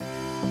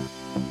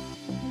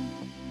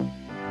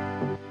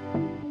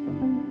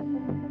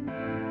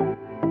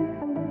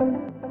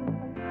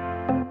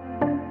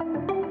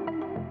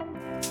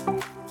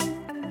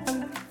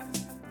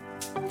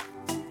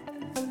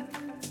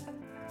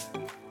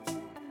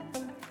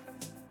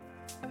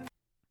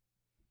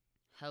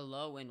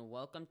Hello and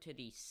welcome to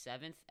the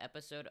 7th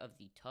episode of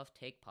the Tough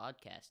Take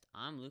podcast.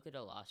 I'm Luca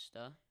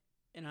DeLosta.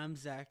 And I'm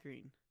Zach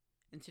Green.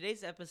 In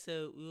today's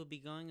episode, we will be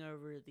going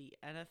over the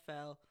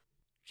NFL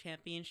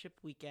Championship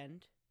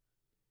weekend,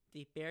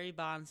 the Barry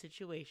Bonds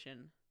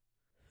situation,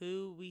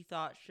 who we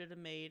thought should have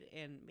made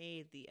and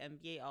made the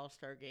NBA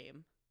All-Star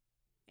Game,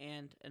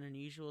 and an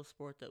unusual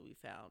sport that we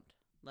found.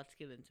 Let's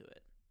get into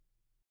it.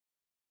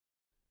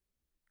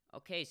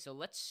 Okay, so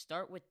let's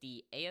start with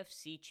the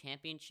AFC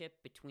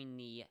Championship between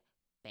the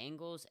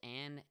Bengals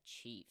and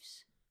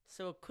Chiefs.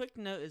 So a quick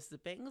note is the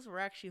Bengals were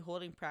actually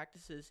holding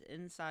practices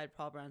inside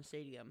Paul Brown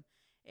Stadium.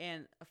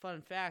 And a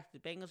fun fact, the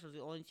Bengals were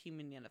the only team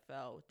in the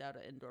NFL without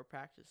an indoor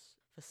practice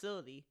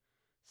facility.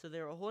 So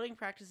they were holding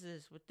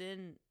practices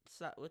within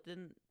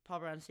Paul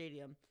Brown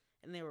Stadium,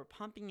 and they were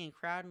pumping in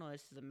crowd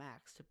noise to the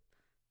max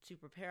to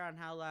prepare on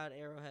how loud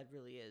Arrowhead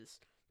really is.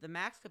 The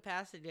max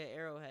capacity at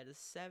Arrowhead is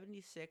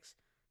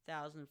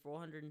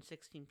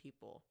 76,416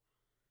 people.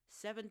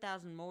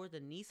 7,000 more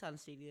than Nissan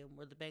Stadium,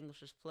 where the Bengals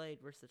just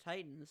played, versus the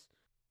Titans.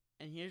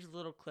 And here's a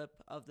little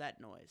clip of that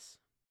noise.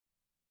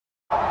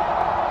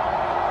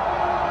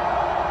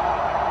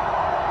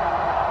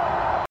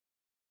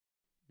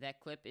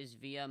 That clip is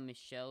via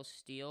Michelle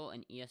Steele,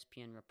 an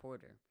ESPN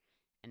reporter.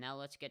 And now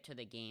let's get to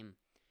the game.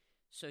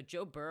 So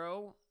Joe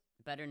Burrow,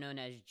 better known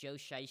as Joe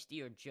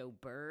Shiesty or Joe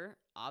Burr,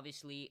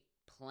 obviously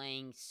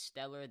playing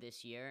stellar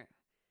this year.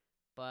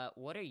 But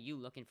what are you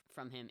looking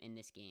from him in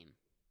this game?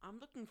 I'm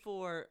looking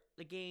for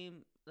the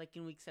game like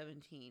in Week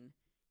 17.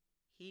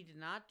 He did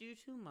not do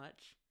too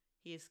much.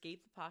 He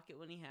escaped the pocket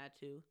when he had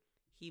to.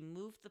 He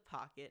moved the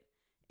pocket.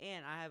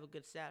 And I have a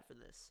good stat for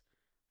this.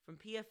 From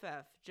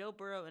PFF, Joe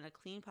Burrow in a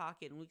clean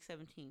pocket in Week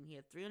 17. He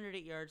had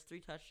 308 yards, 3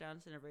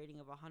 touchdowns, and a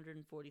rating of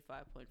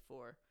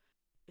 145.4.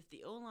 If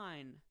the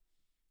O-line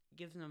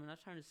gives them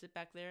enough time to sit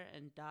back there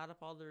and dot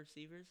up all the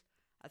receivers,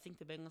 I think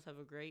the Bengals have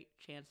a great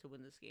chance to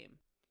win this game.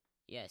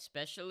 Yeah,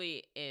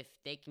 especially if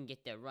they can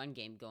get their run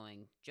game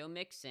going. Joe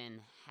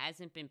Mixon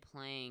hasn't been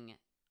playing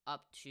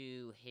up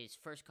to his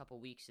first couple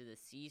weeks of the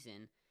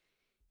season,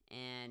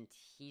 and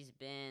he's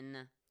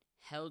been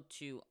held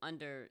to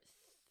under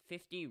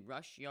 50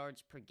 rush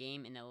yards per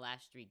game in the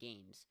last 3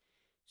 games.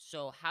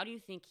 So how do you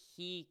think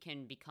he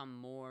can become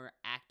more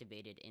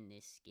activated in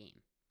this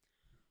game?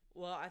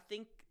 Well, I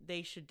think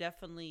they should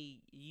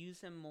definitely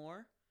use him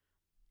more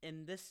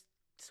in this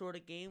sort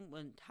of game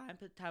when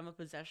time of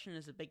possession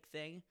is a big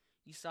thing.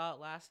 You saw it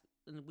last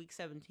in Week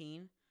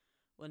 17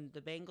 when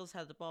the Bengals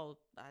had the ball,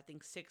 I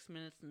think 6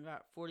 minutes and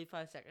about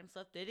 45 seconds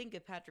left. They didn't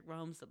give Patrick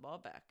Mahomes the ball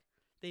back.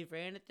 They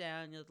ran it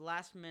down. The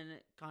last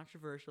minute,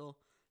 controversial.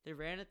 They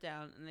ran it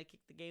down, and they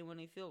kicked the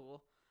game-winning field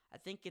goal. I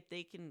think if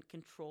they can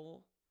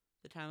control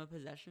the time of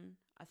possession,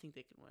 I think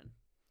they can win.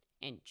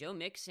 And Joe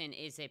Mixon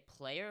is a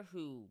player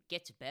who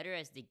gets better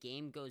as the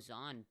game goes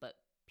on,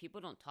 but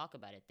people don't talk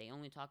about it. They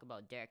only talk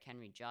about Derrick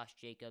Henry, Josh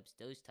Jacobs,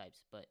 those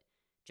types, but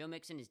Joe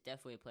Mixon is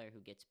definitely a player who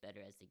gets better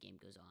as the game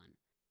goes on.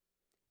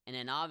 And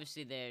then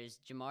obviously there's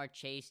Jamar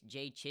Chase,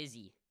 Jay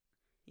Chizzy.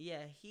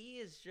 Yeah, he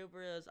is Joe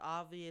Burrow's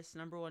obvious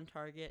number one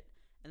target.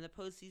 In the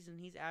postseason,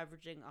 he's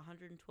averaging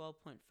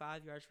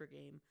 112.5 yards per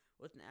game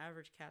with an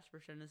average catch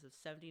percentage of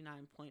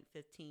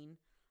 79.15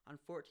 on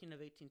 14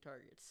 of 18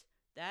 targets.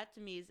 That,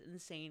 to me, is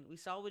insane. We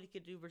saw what he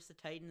could do versus the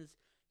Titans.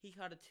 He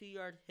caught a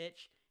 2-yard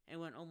hitch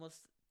and went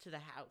almost to the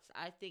house.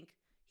 I think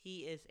he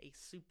is a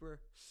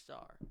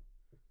superstar.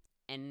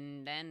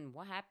 And then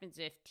what happens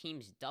if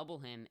teams double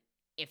him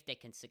if they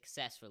can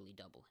successfully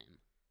double him?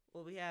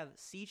 Well, we have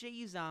C.J.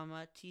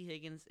 Uzomah, T.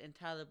 Higgins, and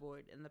Tyler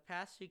Boyd. In the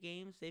past 2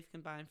 games, they've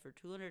combined for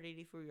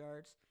 284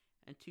 yards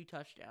and 2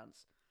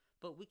 touchdowns.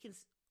 But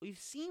we've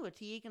seen what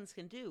T. Higgins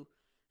can do.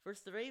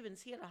 Versus the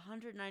Ravens, he had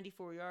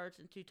 194 yards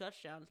and 2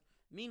 touchdowns.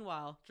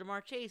 Meanwhile,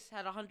 Jamar Chase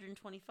had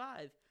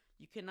 125.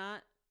 You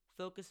cannot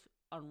focus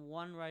on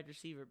one wide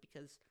receiver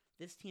because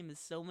this team has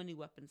so many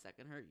weapons that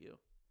can hurt you.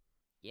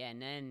 Yeah,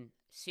 and then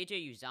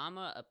C.J.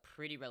 Uzomah, a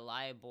pretty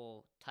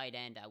reliable tight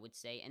end, I would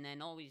say. And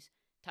then always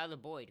Tyler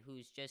Boyd,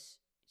 who's just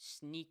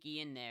sneaky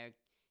in there,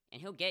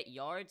 and he'll get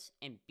yards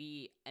and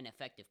be an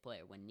effective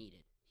player when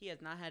needed. He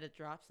has not had a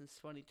drop since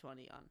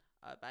 2020 on,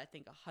 I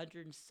think,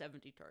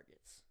 170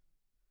 targets.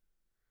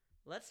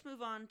 Let's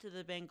move on to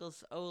the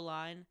Bengals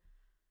O-line.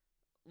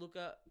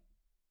 Luca,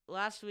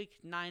 last week,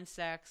 9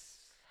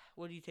 sacks.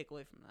 What do you take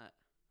away from that?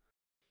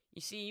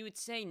 You see, you would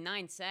say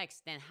 9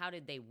 sacks, then how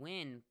did they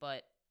win?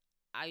 But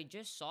I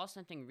just saw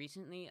something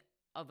recently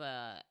of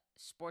a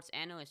sports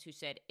analyst who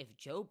said if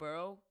Joe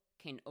Burrow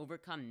can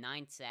overcome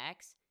 9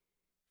 sacks,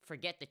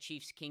 forget the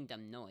Chiefs'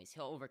 kingdom noise.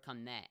 He'll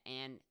overcome that,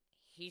 and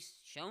he's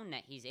shown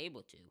that he's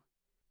able to.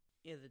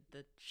 Yeah,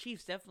 the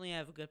Chiefs definitely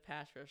have a good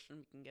pass rush, and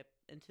we can get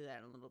into that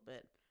in a little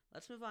bit.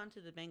 Let's move on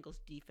to the Bengals'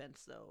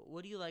 defense, though.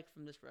 What do you like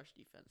from this rush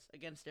defense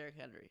against Derrick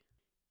Henry?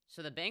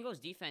 So the Bengals'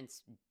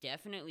 defense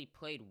definitely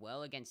played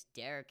well against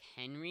Derrick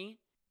Henry,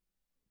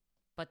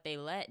 but they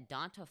let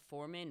Donta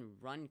Foreman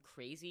run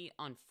crazy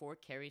on 4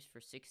 carries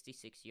for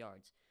 66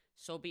 yards.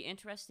 So it'll be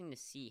interesting to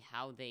see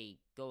how they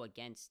go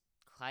against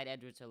Clyde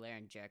Edwards-Helaire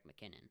and Jerick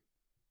McKinnon.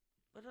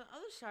 But on the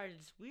other side,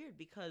 it's weird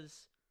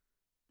because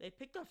they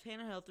picked off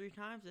Tannehill 3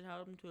 times and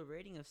held him to a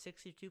rating of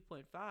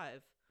 62.5.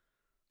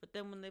 But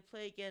then when they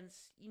play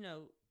against,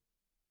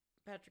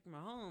 Patrick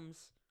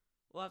Mahomes,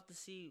 we'll have to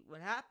see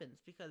what happens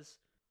because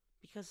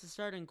the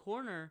starting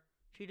corner,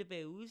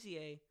 Chidobe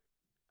Awuzie,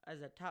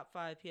 as a top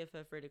 5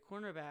 PFF rated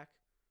cornerback,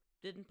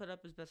 didn't put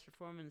up his best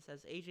performance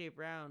as A.J.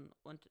 Brown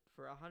went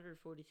for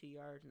 142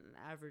 yards and an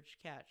average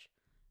catch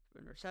for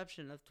a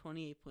reception of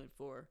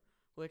 28.4,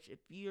 which if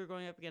you're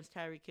going up against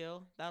Tyreek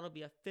Hill, that'll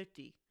be a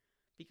 50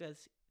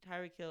 because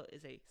Tyreek Hill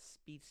is a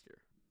speedster.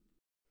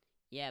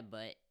 Yeah,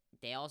 but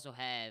they also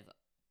have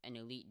an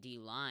elite D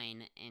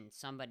line and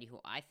somebody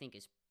who I think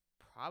is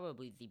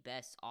probably the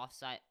best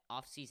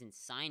off-season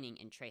signing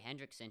in Trey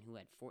Hendrickson, who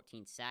had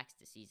 14 sacks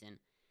this season.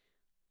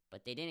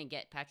 But they didn't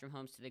get Patrick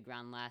Mahomes to the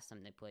ground last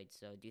time they played,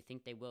 so do you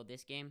think they will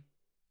this game?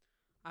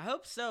 I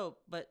hope so,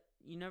 but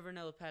you never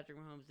know with Patrick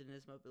Mahomes and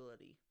his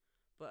mobility.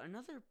 But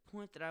another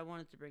point that I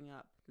wanted to bring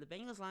up, the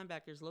Bengals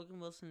linebackers Logan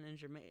Wilson and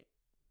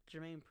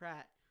Jermaine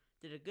Pratt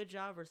did a good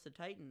job versus the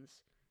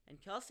Titans, and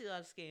Kelsey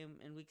last game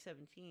in Week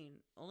 17,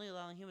 only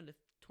allowing him to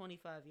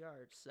 25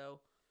 yards.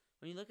 So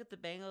when you look at the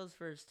Bengals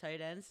versus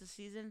tight ends this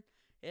season,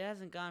 it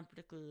hasn't gone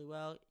particularly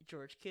well.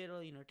 George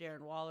Kittle,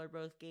 Darren Waller,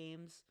 both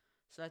games.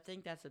 So I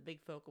think that's a big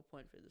focal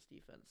point for this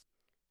defense.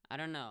 I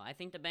don't know. I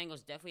think the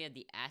Bengals definitely have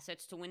the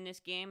assets to win this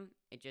game.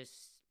 It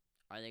just,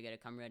 are they going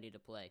to come ready to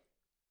play?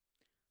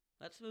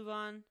 Let's move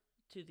on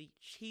to the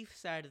Chiefs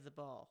side of the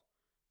ball.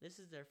 This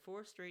is their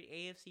 4th straight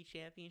AFC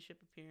Championship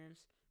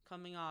appearance,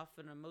 coming off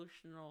an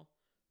emotional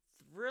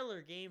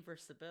thriller game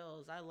versus the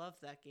Bills. I love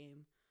that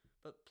game.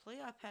 But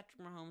playoff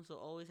Patrick Mahomes will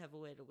always have a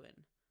way to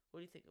win.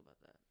 What do you think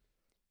about that?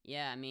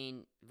 Yeah, I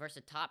mean, versus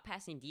the top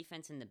passing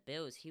defense in the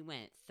Bills, he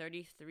went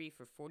 33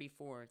 for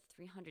 44,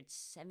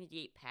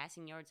 378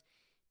 passing yards,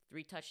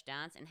 3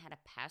 touchdowns, and had a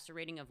passer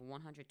rating of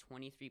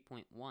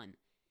 123.1.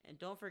 And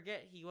don't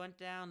forget, he went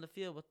down the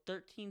field with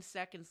 13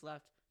 seconds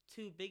left.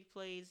 2 big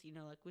plays,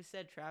 like we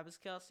said, Travis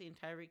Kelce and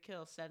Tyreek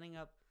Hill setting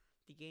up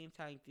the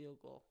game-tying field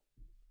goal.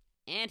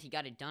 And he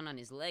got it done on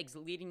his legs,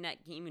 leading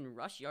that game in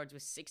rush yards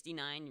with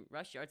 69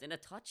 rush yards and a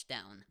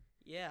touchdown.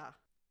 Yeah.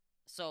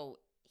 So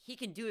he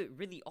can do it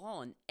really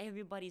all, and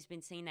everybody's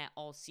been saying that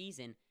all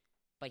season,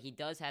 but he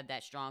does have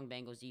that strong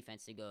Bengals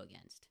defense to go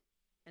against.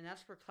 And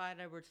that's where Clyde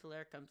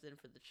Edwards-Helaire comes in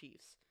for the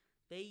Chiefs.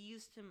 They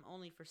used him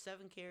only for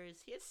 7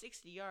 carries. He had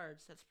 60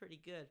 yards. That's pretty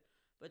good.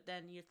 But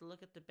then you have to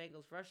look at the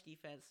Bengals' rush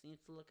defense, and you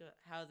have to look at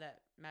how that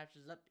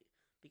matches up.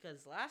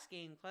 Because last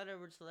game, Clyde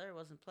Edwards-Helaire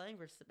wasn't playing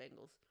versus the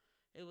Bengals.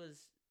 It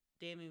was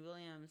Damian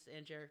Williams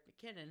and Jerick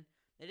McKinnon.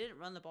 They didn't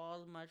run the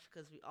ball as much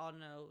because we all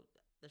know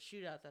the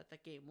shootout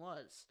that game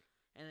was.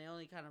 And they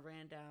only kind of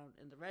ran down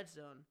in the red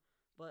zone.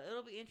 But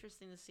it'll be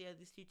interesting to see how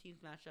these two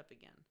teams match up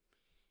again.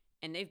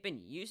 And they've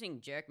been using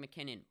Jerick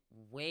McKinnon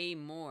way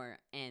more,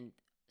 and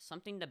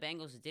something the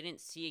Bengals didn't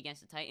see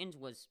against the Titans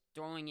was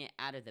throwing it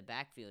out of the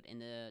backfield,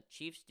 and the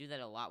Chiefs do that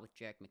a lot with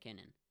Jerick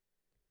McKinnon.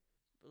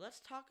 But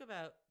let's talk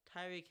about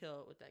Tyreek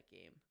Hill with that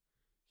game.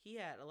 He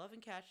had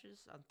 11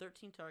 catches on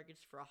 13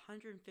 targets for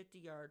 150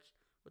 yards,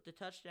 with the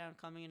touchdown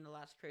coming in the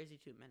last crazy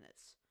 2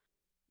 minutes.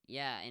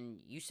 Yeah, and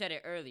you said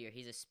it earlier,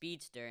 he's a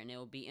speedster, and it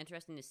will be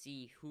interesting to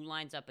see who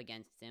lines up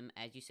against him.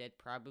 As you said,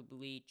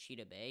 probably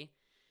Cheetah Bay,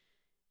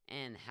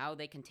 and how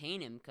they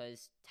contain him,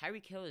 because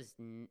Tyreek Hill has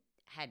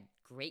had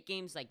great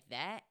games like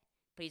that,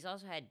 but he's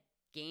also had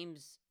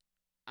games,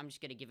 I'm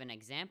just going to give an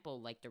example,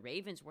 like the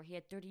Ravens, where he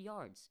had 30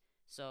 yards.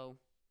 So,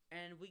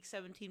 and Week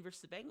 17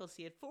 versus the Bengals,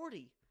 he had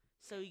 40.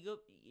 So we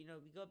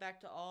go back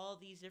to all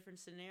these different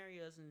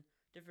scenarios and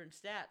different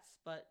stats,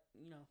 but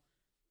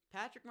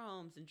Patrick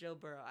Mahomes and Joe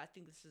Burrow, I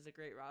think this is a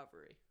great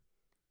rivalry.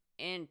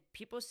 And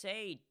people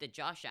say the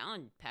Josh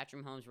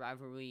Allen-Patrick Mahomes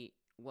rivalry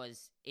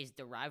is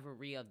the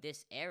rivalry of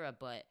this era,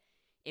 but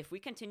if we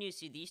continue to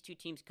see these two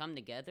teams come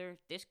together,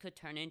 this could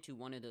turn into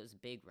one of those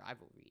big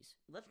rivalries.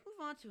 Let's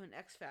move on to an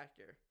X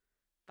factor.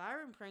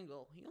 Byron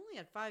Pringle, he only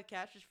had 5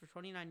 catches for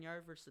 29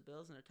 yards versus the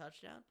Bills and a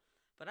touchdown,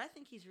 but I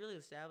think he's really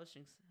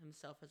establishing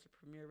himself as a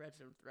premier red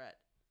zone threat.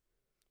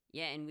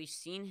 Yeah, and we've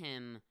seen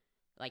him,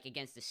 like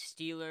against the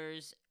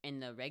Steelers in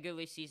the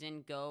regular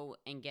season, go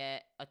and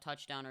get a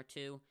touchdown or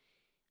 2.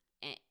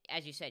 And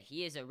as you said,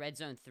 he is a red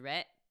zone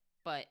threat,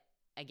 but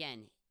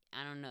again,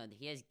 I don't know.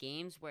 He has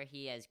games where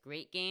he has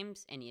great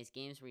games, and he has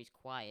games where he's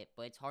quiet,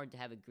 but it's hard to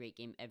have a great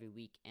game every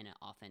week in an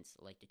offense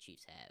like the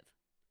Chiefs have.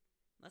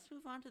 Let's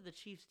move on to the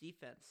Chiefs'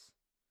 defense.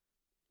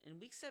 In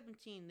Week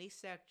 17, they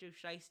sacked Joe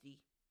Shiesty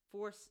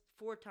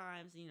four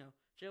times.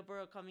 Joe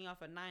Burrow coming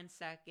off a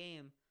 9-sack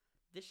game.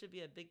 This should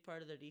be a big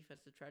part of their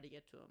defense to try to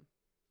get to him.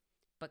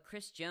 But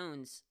Chris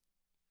Jones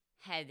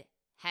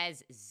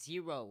has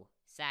 0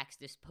 sacks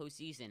this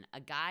postseason. A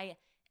guy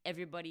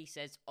everybody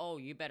says, oh,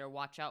 you better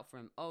watch out for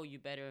him. Oh, you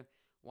better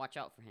watch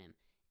out for him.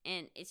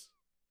 And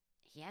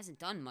he hasn't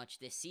done much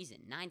this season.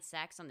 9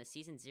 sacks on the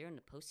season, 0 in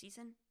the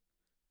postseason.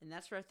 And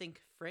that's where I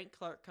think Frank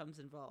Clark comes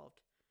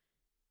involved.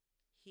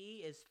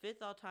 He is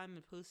 5th all-time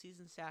in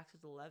postseason sacks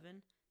with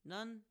 11.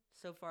 None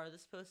so far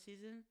this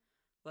postseason,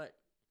 but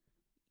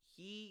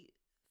he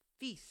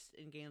feast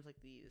in games like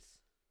these.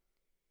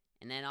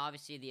 And then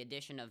obviously the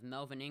addition of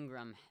Melvin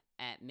Ingram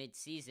at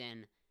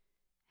midseason,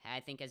 I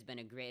think, has been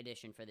a great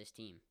addition for this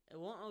team. It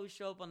won't always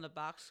show up on the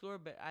box score,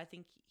 but I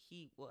think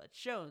it's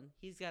shown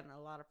he's gotten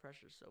a lot of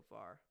pressure so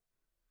far.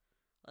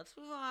 Let's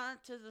move on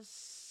to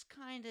this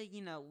kind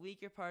of,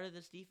 weaker part of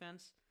this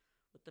defense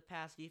with the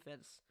pass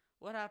defense.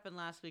 What happened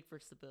last week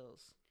versus the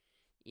Bills?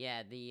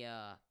 Yeah, the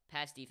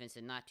pass defense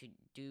did not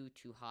do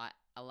too hot.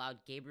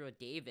 Allowed Gabriel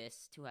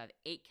Davis to have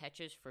 8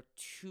 catches for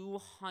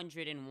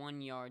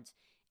 201 yards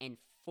and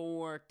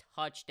 4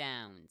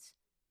 touchdowns.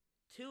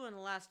 2 in the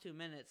last 2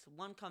 minutes,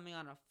 1 coming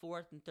on a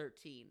 4th and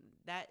 13.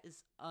 That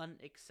is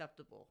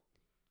unacceptable.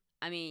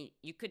 I mean,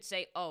 you could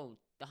say, oh,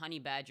 the Honey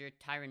Badger,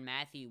 Tyrann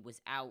Mathieu,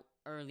 was out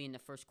early in the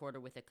first quarter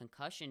with a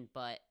concussion,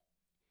 but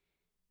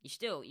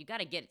you got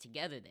to get it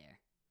together there.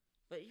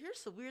 But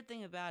here's the weird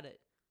thing about it.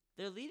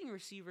 Their leading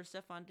receiver,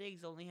 Stephon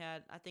Diggs, only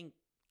had, I think,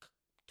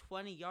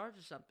 20 yards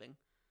or something.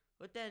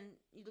 But then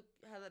you look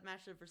how that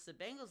matched up versus the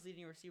Bengals'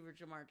 leading receiver,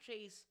 Jamar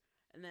Chase.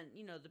 And then,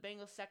 the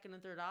Bengals' second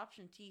and third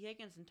option, T.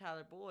 Higgins and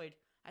Tyler Boyd,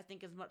 I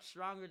think is much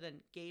stronger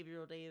than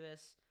Gabriel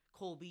Davis,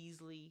 Cole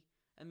Beasley,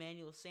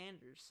 Emmanuel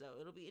Sanders. So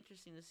it'll be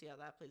interesting to see how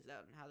that plays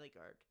out and how they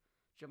guard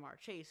Jamar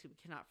Chase, who we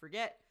cannot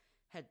forget,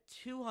 had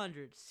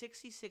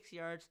 266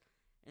 yards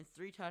and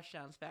 3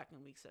 touchdowns back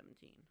in Week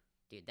 17.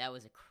 Dude, that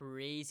was a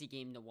crazy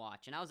game to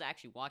watch. And I was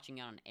actually watching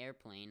it on an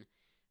airplane,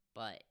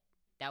 but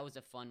that was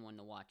a fun one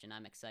to watch, and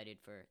I'm excited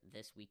for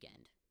this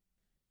weekend.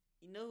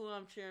 You know who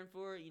I'm cheering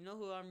for. You know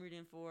who I'm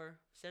rooting for.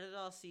 Said it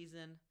all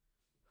season.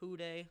 Who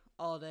Day,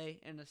 all day,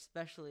 and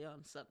especially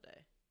on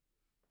Sunday.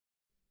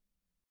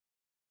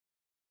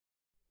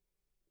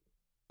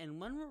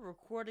 And when we're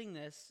recording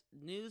this,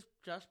 news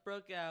just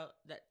broke out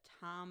that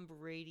Tom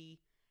Brady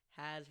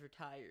has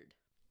retired.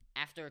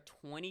 After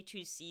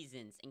 22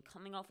 seasons and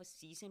coming off a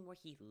season where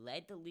he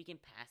led the league in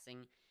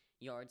passing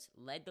yards,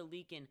 led the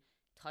league in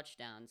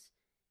touchdowns,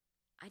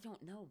 I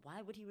don't know.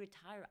 Why would he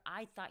retire?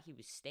 I thought he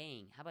was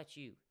staying. How about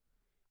you?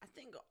 I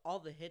think all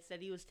the hits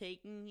that he was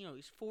taking,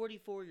 he's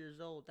 44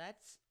 years old.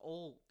 That's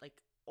old.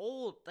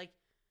 Old.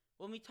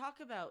 When we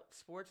talk about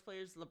sports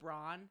players,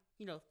 LeBron,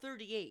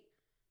 38.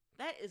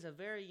 That is a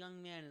very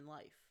young man in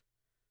life.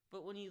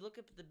 But when you look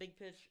at the big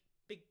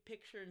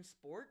picture in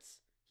sports,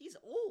 he's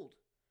old.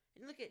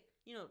 And look at,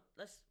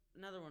 that's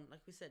another one, like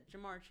we said,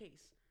 Jamar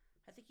Chase.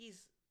 I think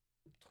he's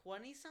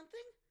 20-something?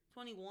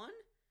 21?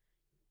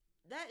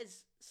 That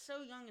is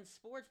so young in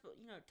sports, but,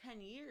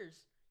 10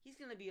 years, he's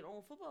going to be an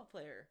old football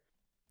player.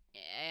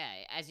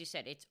 Yeah, as you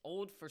said, it's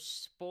old for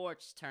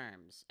sports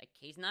terms. Like,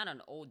 he's not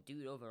an old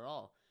dude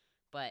overall.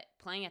 But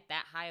playing at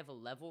that high of a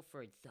level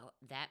for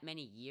that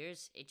many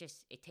years, it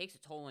takes a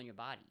toll on your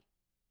body.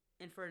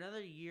 And for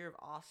another year of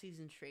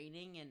off-season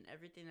training and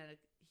everything that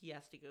he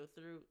has to go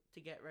through to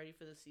get ready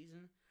for the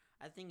season,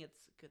 I think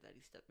it's good that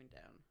he's stepping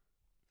down.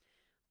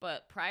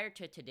 But prior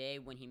to today,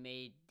 when he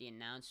made the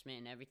announcement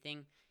and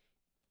everything,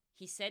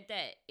 he said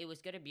that it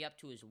was going to be up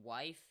to his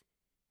wife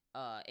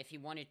if he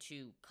wanted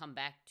to come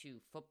back to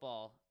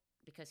football,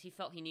 because he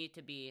felt he needed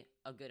to be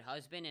a good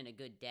husband and a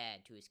good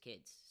dad to his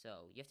kids.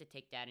 So you have to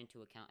take that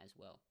into account as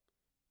well.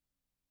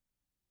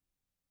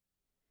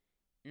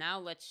 Now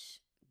let's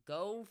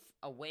go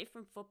away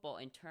from football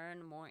and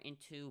turn more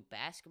into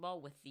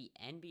basketball with the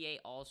NBA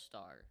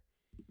All-Star.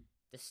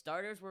 The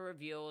starters were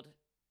revealed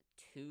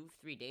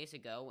 2-3 days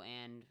ago,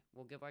 and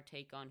we'll give our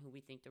take on who we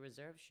think the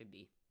reserves should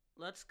be.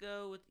 Let's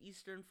go with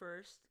Eastern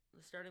first.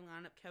 The starting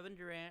lineup, Kevin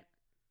Durant,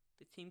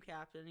 the team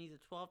captain. He's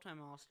a 12-time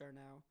All-Star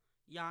now.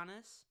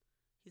 Giannis,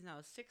 he's now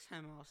a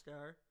 6-time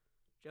All-Star.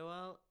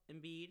 Joel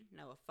Embiid,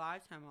 now a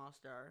 5-time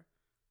All-Star.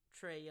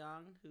 Trae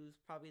Young, who's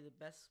probably the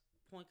best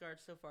point guard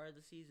so far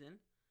this season,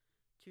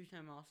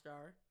 2-time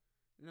All-Star.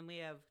 And then we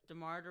have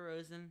DeMar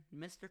DeRozan,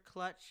 Mr.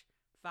 Clutch,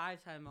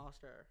 5-time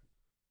All-Star.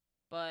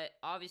 But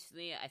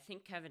obviously, I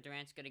think Kevin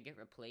Durant's going to get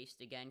replaced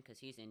again because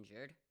he's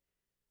injured.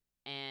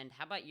 And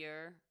how about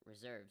your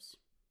reserves?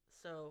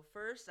 So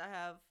first I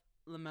have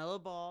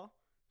LaMelo Ball.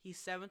 He's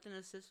 7th in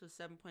assists with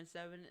 7.7,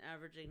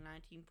 averaging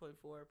 19.4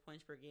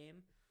 points per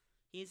game.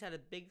 He's had a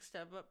big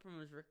step up from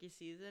his rookie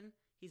season.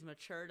 He's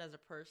matured as a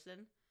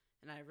person,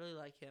 and I really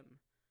like him.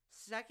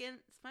 Second,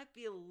 this might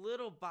be a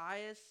little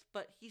biased,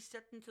 but he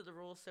stepped into the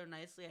role so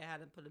nicely I had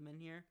to put him in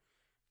here.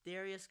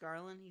 Darius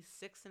Garland, he's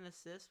 6th in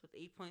assists with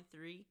 8.3,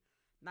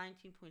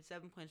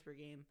 19.7 points per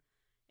game.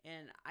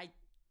 And I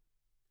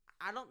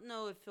don't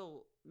know if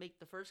he'll make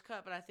the first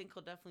cut, but I think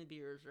he'll definitely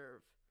be a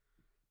reserve.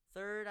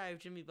 Third, I have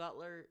Jimmy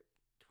Butler,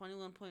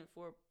 21.4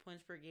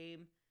 points per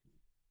game.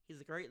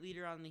 He's a great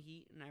leader on the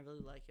Heat, and I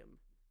really like him.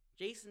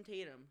 Jason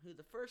Tatum, who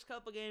the first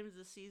couple games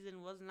this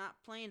season was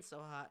not playing so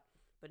hot,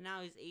 but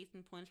now he's 8th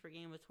in points per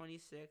game with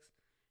 26.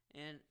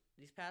 And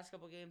these past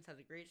couple games has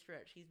a great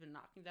stretch. He's been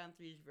knocking down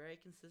threes very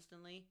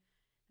consistently,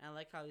 and I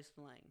like how he's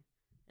playing.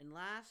 And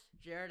last,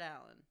 Jared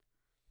Allen.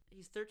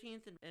 He's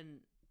 13th in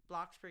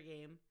blocks per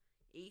game,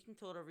 8th in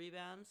total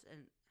rebounds,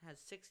 and has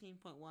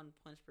 16.1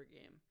 points per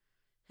game.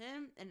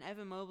 Him and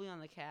Evan Mobley on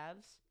the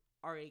Cavs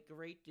are a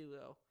great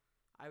duo.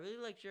 I really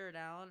like Jared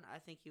Allen. I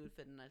think he would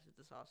fit in nice with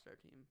this All-Star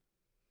team.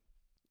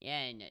 Yeah,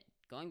 and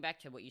going back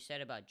to what you said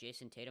about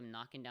Jason Tatum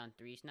knocking down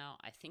threes now,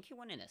 I think he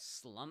went in a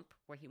slump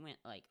where he went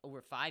like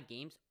over 5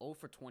 games, 0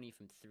 for 20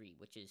 from 3,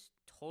 which is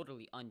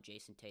totally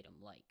un-Jason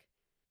Tatum-like.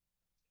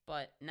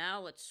 But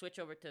now let's switch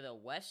over to the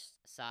West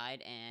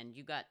side, and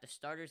you got the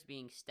starters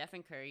being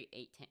Stephen Curry,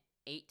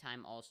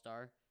 8-time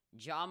All-Star.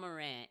 Ja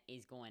Morant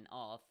is going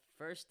off,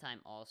 first-time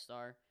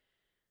All-Star.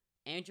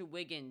 Andrew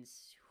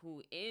Wiggins,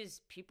 who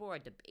is, people are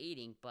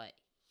debating, but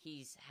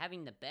he's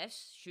having the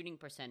best shooting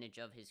percentage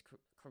of his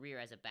career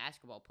as a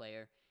basketball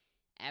player,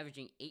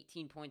 averaging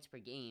 18 points per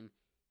game,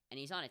 and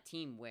he's on a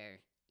team where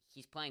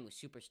he's playing with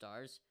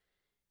superstars.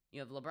 You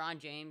have LeBron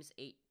James,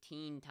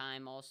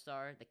 18-time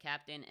All-Star, the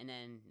captain, and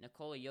then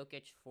Nikola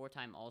Jokic,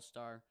 4-time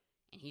All-Star,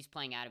 and he's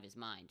playing out of his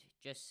mind.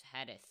 Just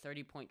had a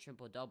 30-point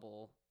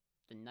triple-double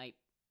the night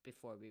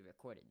before we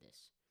recorded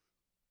this.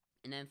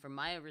 And then for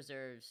my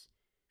reserves,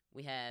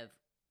 we have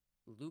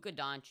Luka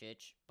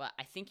Doncic, but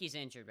I think he's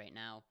injured right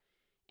now,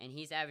 and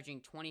he's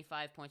averaging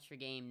 25 points per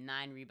game,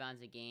 9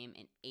 rebounds a game,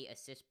 and 8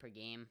 assists per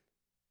game.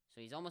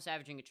 So he's almost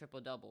averaging a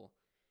triple-double.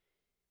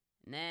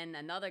 And then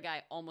another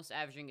guy almost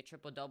averaging a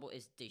triple-double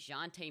is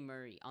DeJounte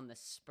Murray on the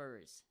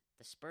Spurs.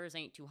 The Spurs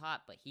ain't too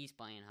hot, but he's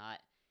playing hot.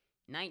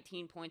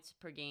 19 points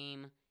per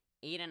game,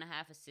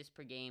 8.5 assists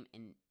per game,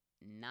 and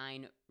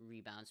 9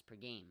 rebounds per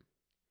game.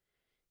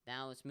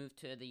 Now let's move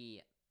to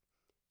the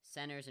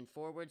centers and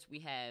forwards. We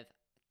have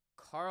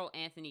Karl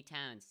Anthony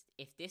Towns.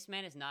 If this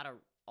man is not an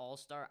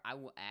all-star, I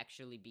will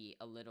actually be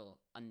a little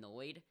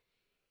annoyed.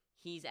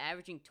 He's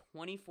averaging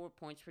 24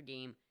 points per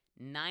game,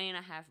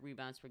 9.5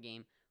 rebounds per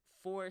game,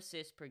 4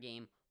 assists per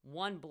game,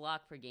 1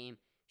 block per game,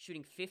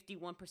 shooting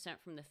 51%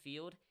 from the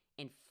field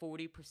and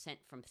 40%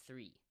 from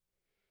 3.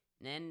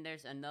 And then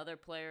there's another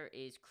player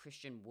is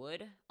Christian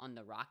Wood on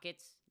the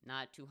Rockets.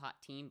 Not a too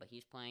hot team, but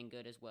he's playing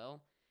good as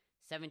well.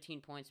 17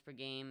 points per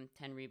game,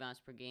 10 rebounds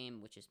per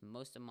game, which is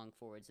most among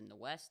forwards in the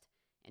West,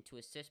 and 2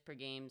 assists per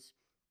games.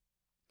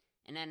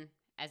 And then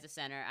as a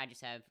center, I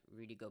just have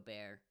Rudy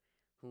Gobert,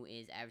 who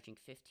is averaging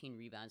 15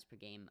 rebounds per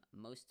game,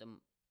 most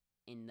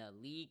in the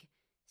league,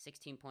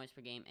 16 points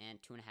per game, and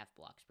 2.5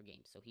 blocks per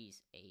game. So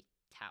he's a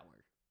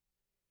tower.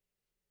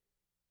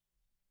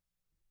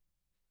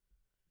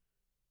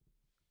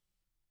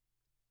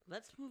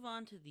 Let's move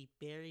on to the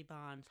Barry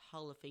Bonds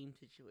Hall of Fame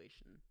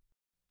situation.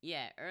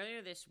 Yeah,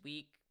 earlier this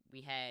week,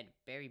 we had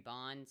Barry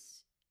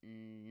Bonds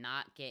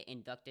not get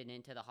inducted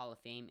into the Hall of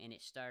Fame, and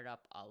it started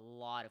up a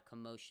lot of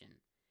commotion.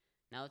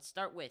 Now let's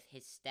start with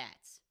his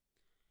stats.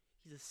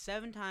 He's a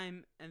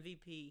 7-time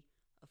MVP,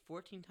 a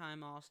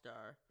 14-time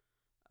All-Star,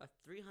 a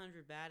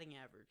 300 batting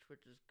average,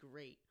 which is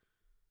great,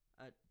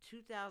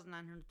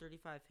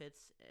 2,935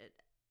 hits at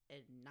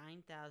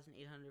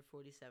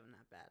 9,847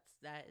 at-bats.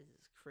 That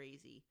is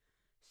crazy.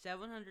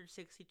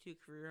 762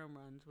 career home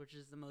runs, which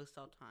is the most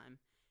all-time,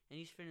 and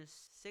he's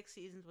finished 6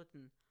 seasons with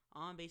an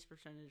on-base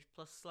percentage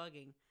plus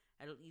slugging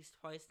at least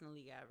twice in the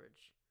league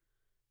average.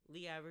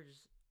 League average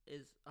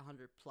is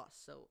 100 plus,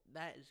 so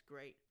that is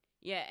great.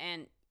 Yeah,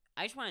 and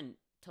I just wanted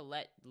to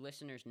let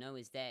listeners know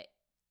is that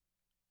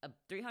a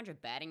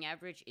 300 batting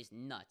average is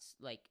nuts.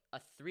 Like,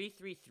 a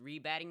 333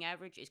 batting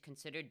average is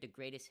considered the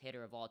greatest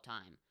hitter of all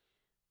time,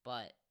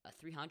 but a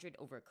 300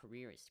 over a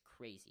career is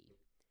crazy.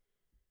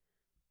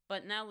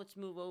 But now let's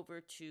move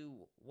over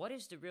to what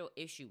is the real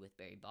issue with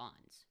Barry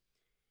Bonds.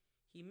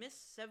 He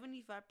missed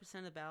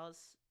 75% of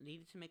ballots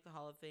needed to make the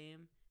Hall of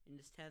Fame in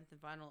his 10th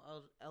and final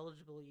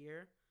eligible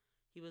year.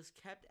 He was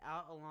kept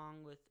out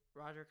along with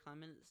Roger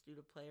Clemens due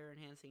to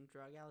player-enhancing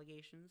drug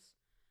allegations.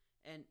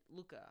 And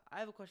Luca, I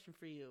have a question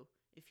for you.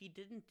 If he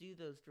didn't do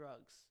those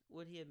drugs,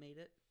 would he have made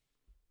it?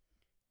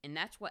 And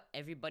that's what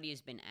everybody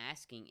has been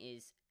asking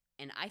is,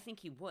 and I think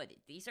he would.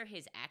 These are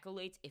his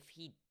accolades if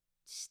he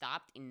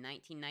stopped in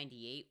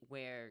 1998,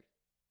 where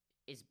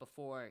is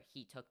before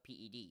he took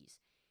PEDs.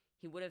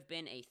 He would have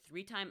been a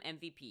 3-time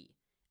MVP,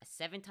 a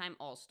 7-time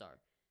All-Star,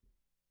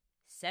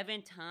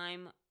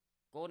 7-time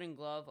Golden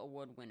Glove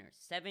Award winner,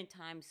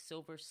 7-time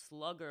Silver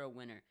Slugger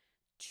winner,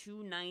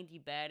 290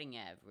 batting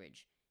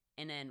average,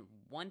 and then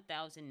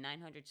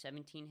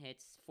 1,917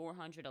 hits,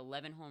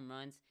 411 home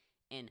runs,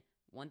 and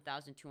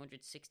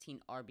 1,216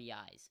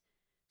 RBIs.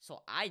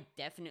 So I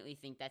definitely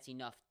think that's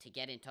enough to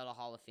get into the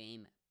Hall of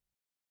Fame.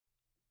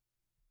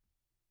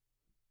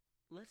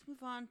 Let's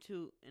move on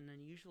to an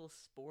unusual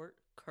sport,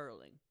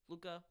 curling.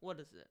 Luca, what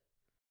is it?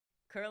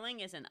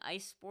 Curling is an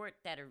ice sport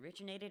that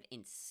originated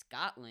in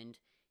Scotland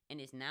and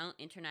is now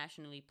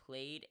internationally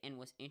played and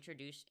was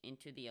introduced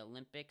into the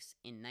Olympics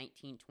in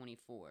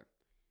 1924.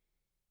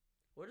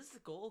 What is the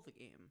goal of the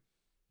game?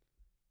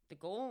 The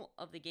goal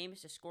of the game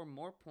is to score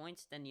more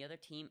points than the other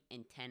team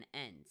in 10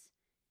 ends,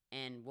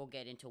 and we'll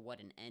get into what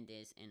an end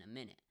is in a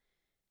minute.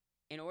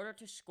 In order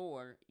to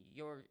score,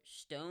 your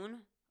stone,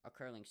 a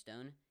curling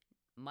stone,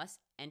 must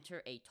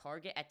enter a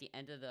target at the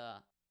end of the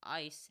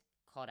ice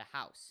called a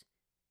house.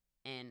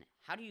 And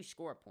how do you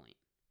score a point?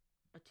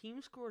 A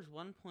team scores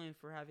 1 point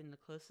for having the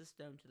closest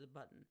stone to the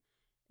button,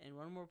 and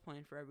 1 more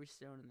point for every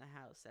stone in the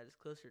house that is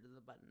closer to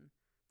the button.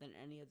 than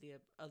any of the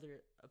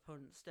other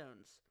opponent's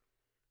stones.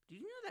 Do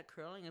you know that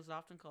curling is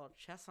often called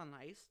chess on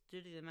ice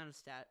due to the amount of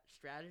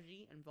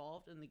strategy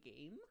involved in the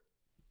game?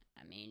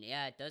 I mean,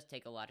 yeah, it does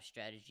take a lot of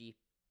strategy,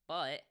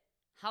 but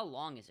how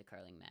long is a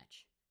curling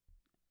match?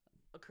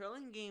 A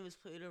curling game is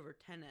played over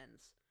 10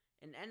 ends.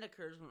 An end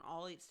occurs when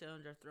all 8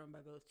 stones are thrown by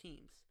both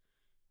teams.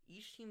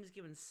 Each team is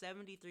given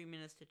 73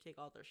 minutes to take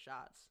all their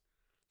shots.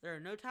 There are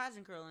no ties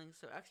in curling,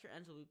 so extra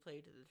ends will be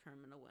played to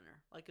determine a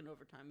winner, like in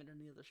overtime in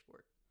any other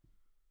sport.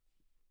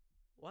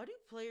 Why do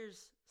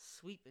players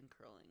sweep in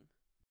curling?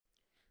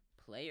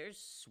 Players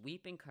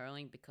sweep in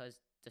curling because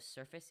the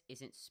surface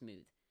isn't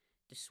smooth.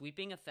 The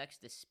sweeping affects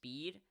the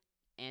speed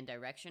and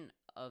direction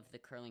of the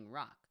curling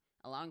rock,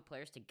 allowing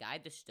players to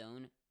guide the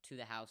stone to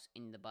the house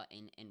in the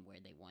button and where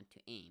they want to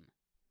aim.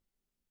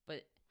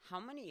 But how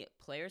many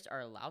players are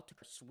allowed to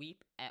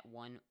sweep at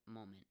one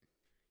moment?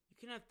 You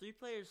can have 3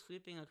 players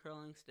sweeping a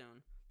curling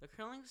stone. The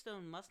curling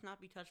stone must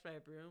not be touched by a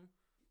broom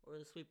or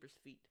the sweeper's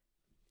feet.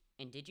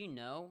 And did you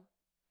know,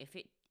 if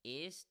it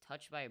is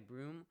touched by a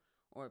broom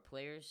or a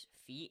player's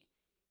feet,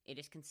 it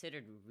is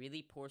considered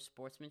really poor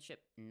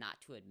sportsmanship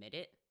not to admit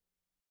it?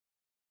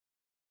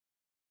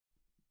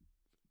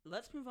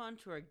 Let's move on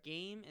to our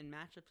game and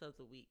matchups of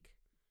the week.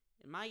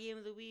 In my game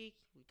of the week,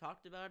 we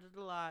talked about it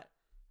a lot.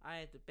 I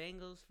had the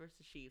Bengals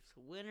versus Chiefs.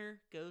 Winner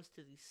goes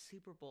to the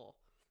Super Bowl.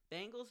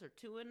 Bengals are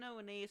 2-0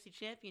 in AFC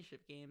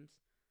Championship games.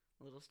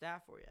 A little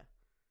stat for you.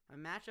 My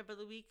matchup of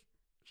the week,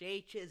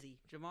 Jay Chizzy,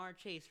 Jamar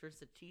Chase versus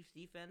the Chiefs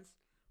defense.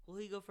 Will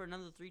he go for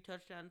another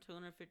 3-touchdown,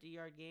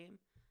 250-yard game?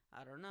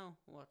 I don't know.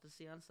 We'll have to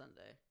see on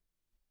Sunday.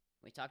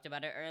 We talked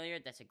about it earlier.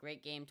 That's a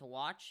great game to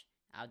watch.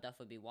 I'll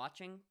definitely be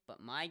watching.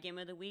 But my game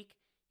of the week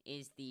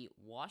is the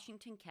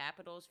Washington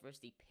Capitals versus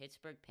the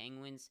Pittsburgh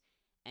Penguins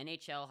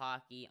NHL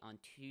hockey on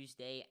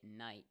Tuesday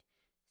night.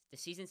 The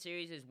season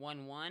series is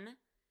 1-1,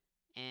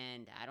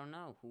 and I don't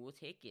know who will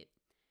take it.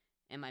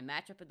 And my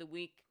matchup of the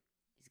week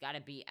has got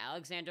to be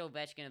Alexander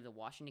Ovechkin of the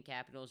Washington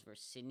Capitals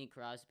versus Sidney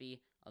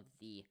Crosby of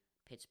the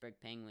Pittsburgh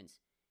Penguins.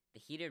 The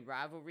heated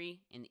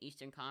rivalry in the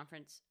Eastern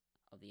Conference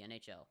of the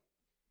NHL.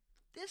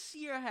 This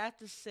year, I have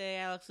to say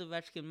Alex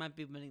Ovechkin might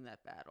be winning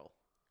that battle.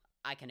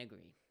 I can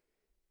agree.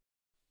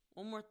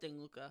 One more thing,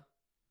 Luca.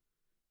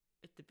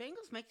 If the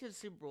Bengals make it to the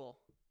Super Bowl,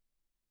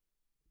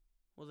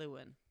 will they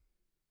win?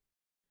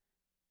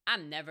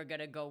 I'm never going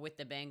to go with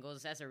the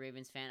Bengals. As a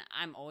Ravens fan,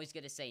 I'm always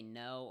going to say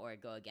no or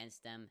go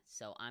against them,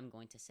 so I'm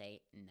going to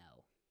say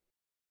no.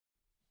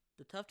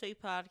 The Tough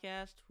Take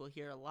Podcast will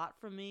hear a lot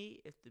from me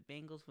if the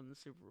Bengals win the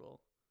Super Bowl.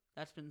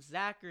 That's been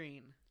Zach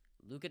Green.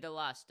 Luca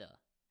DeLasta.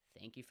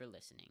 Thank you for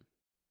listening.